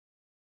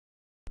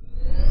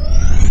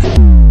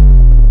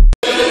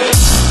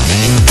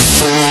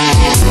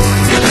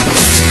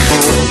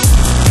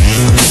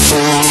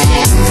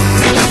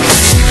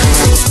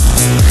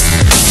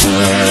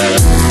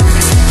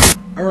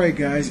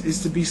guys, it's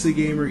the Beastly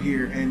Gamer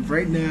here, and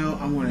right now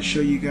I'm going to show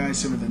you guys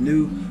some of the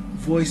new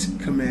voice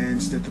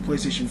commands that the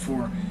PlayStation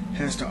 4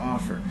 has to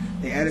offer.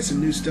 They added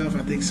some new stuff. I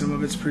think some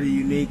of it's pretty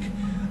unique.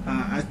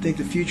 I think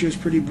the future is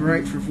pretty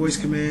bright for voice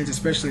commands,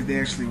 especially if they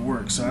actually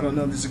work. So I don't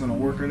know if this is going to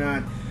work or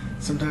not.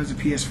 Sometimes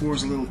the PS4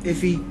 is a little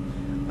iffy,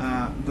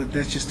 but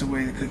that's just the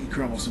way the cookie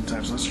crumbles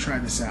sometimes. Let's try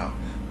this out.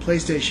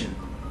 PlayStation,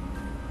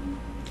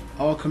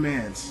 all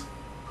commands.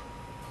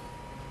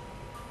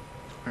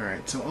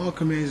 Alright, so all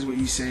commands is what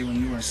you say when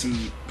you want to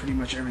see pretty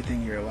much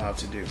everything you're allowed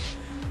to do.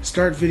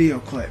 Start video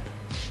clip.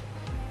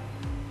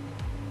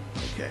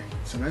 Okay,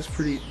 so that's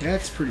pretty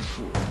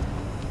cool.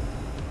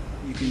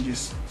 You can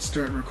just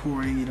start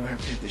recording, you don't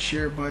have to hit the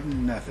share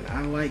button, nothing.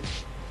 I like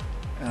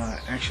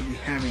actually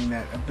having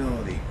that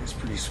ability. It's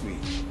pretty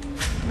sweet.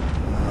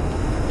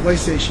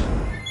 PlayStation,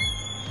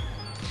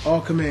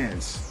 all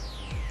commands.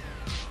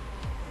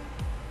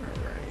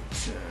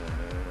 Alright,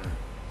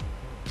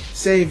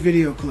 save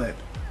video clip.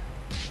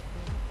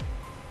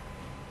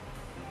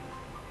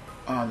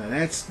 Oh, no,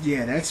 that's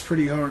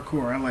pretty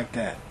hardcore. I like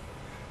that.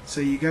 So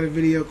you got a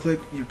video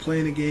clip, you're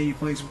playing a game, you're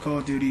playing some Call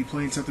of Duty, you're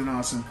playing something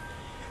awesome,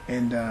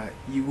 and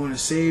you want to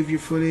save your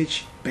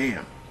footage,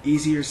 bam.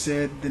 Easier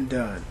said than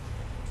done.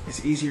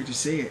 It's easier to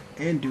say it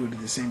and do it at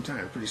the same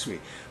time. Pretty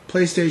sweet.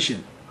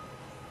 PlayStation,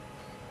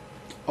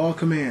 all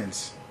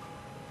commands.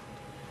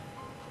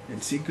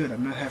 And see, good,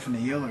 I'm not having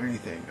to yell or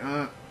anything.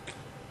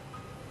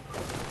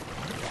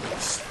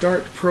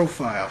 Start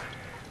profile.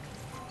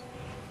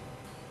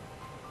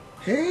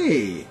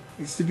 Hey,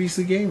 it's the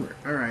Beastly Gamer.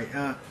 Alright,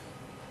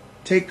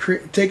 take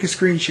a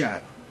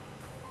screenshot.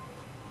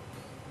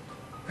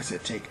 I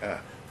said take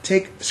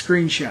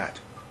screenshot.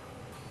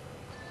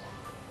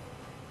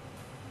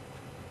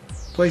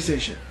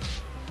 PlayStation,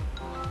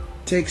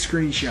 take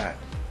screenshot.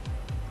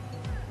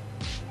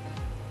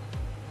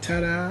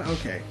 Ta-da,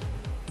 okay.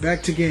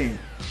 Back to game.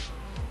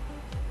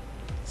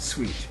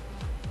 Sweet.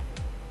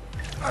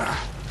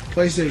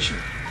 PlayStation,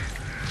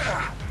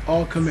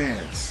 all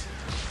commands.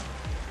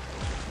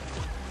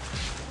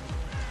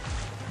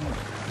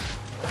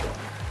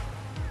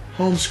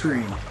 Home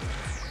screen.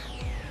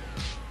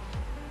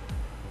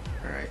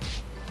 Alright.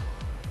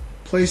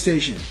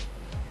 PlayStation,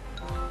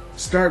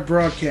 start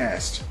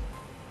broadcast.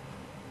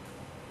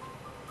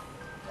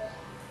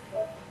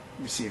 Let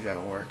me see if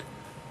that'll work.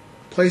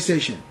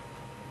 PlayStation,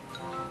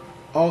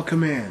 all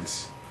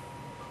commands.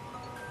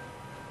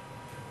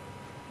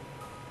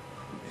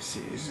 Let me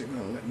see, is it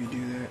going to let me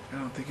do that? I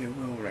don't think it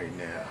will right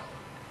now.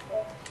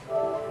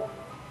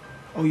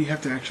 Oh, you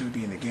have to actually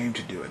be in the game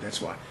to do it,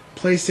 that's why.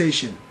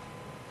 PlayStation,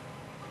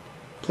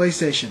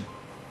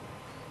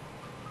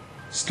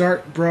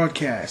 start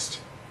broadcast.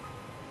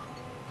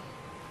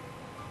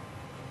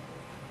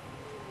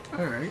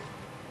 Alright.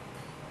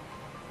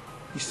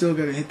 You still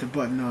gotta hit the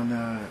button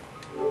on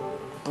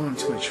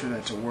Twitch for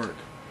that to work.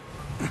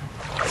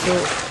 So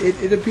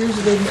it appears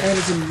that they've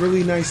added some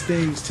really nice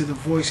things to the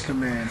voice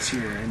commands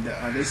here, and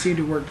they seem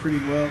to work pretty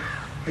well.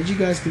 As you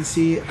guys can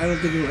see, I don't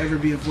think there will ever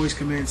be a voice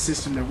command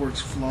system that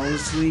works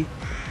flawlessly.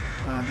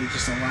 That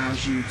just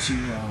allows you to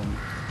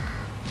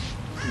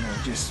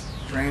just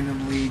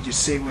randomly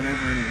just say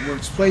whatever and it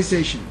works.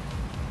 PlayStation,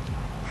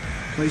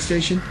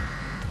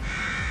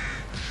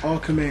 all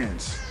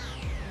commands.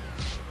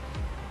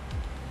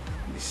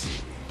 Let me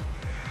see.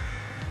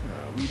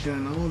 We've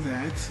done all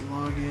that.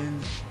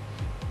 Login.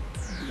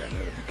 We got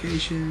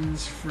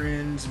notifications,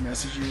 friends,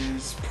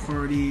 messages,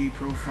 party,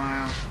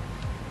 profile.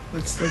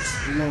 Let's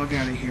log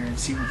out of here and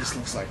see what this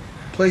looks like.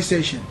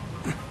 PlayStation,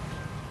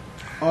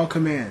 all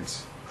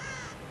commands.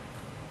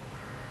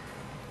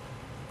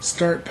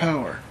 Start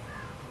power.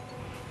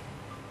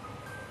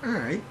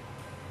 Alright.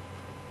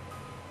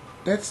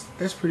 That's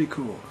pretty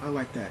cool. I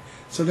like that.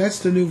 So that's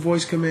the new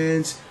voice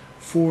commands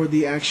for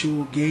the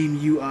actual game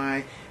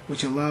UI,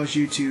 which allows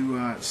you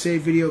to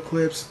save video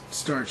clips,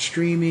 start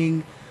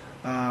streaming,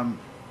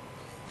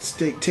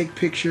 take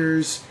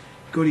pictures,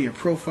 go to your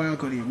profile,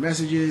 go to your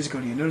messages,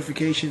 go to your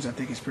notifications. I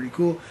think it's pretty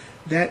cool.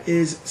 That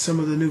is some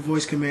of the new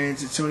voice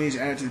commands that Sony has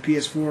added to the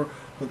PS4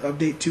 with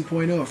Update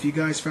 2.0. If you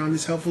guys found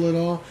this helpful at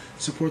all,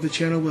 support the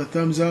channel with a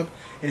thumbs up.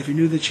 And if you're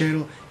new to the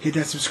channel, hit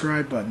that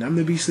subscribe button. I'm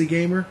the Beastly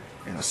Gamer,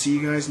 and I'll see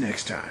you guys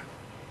next time.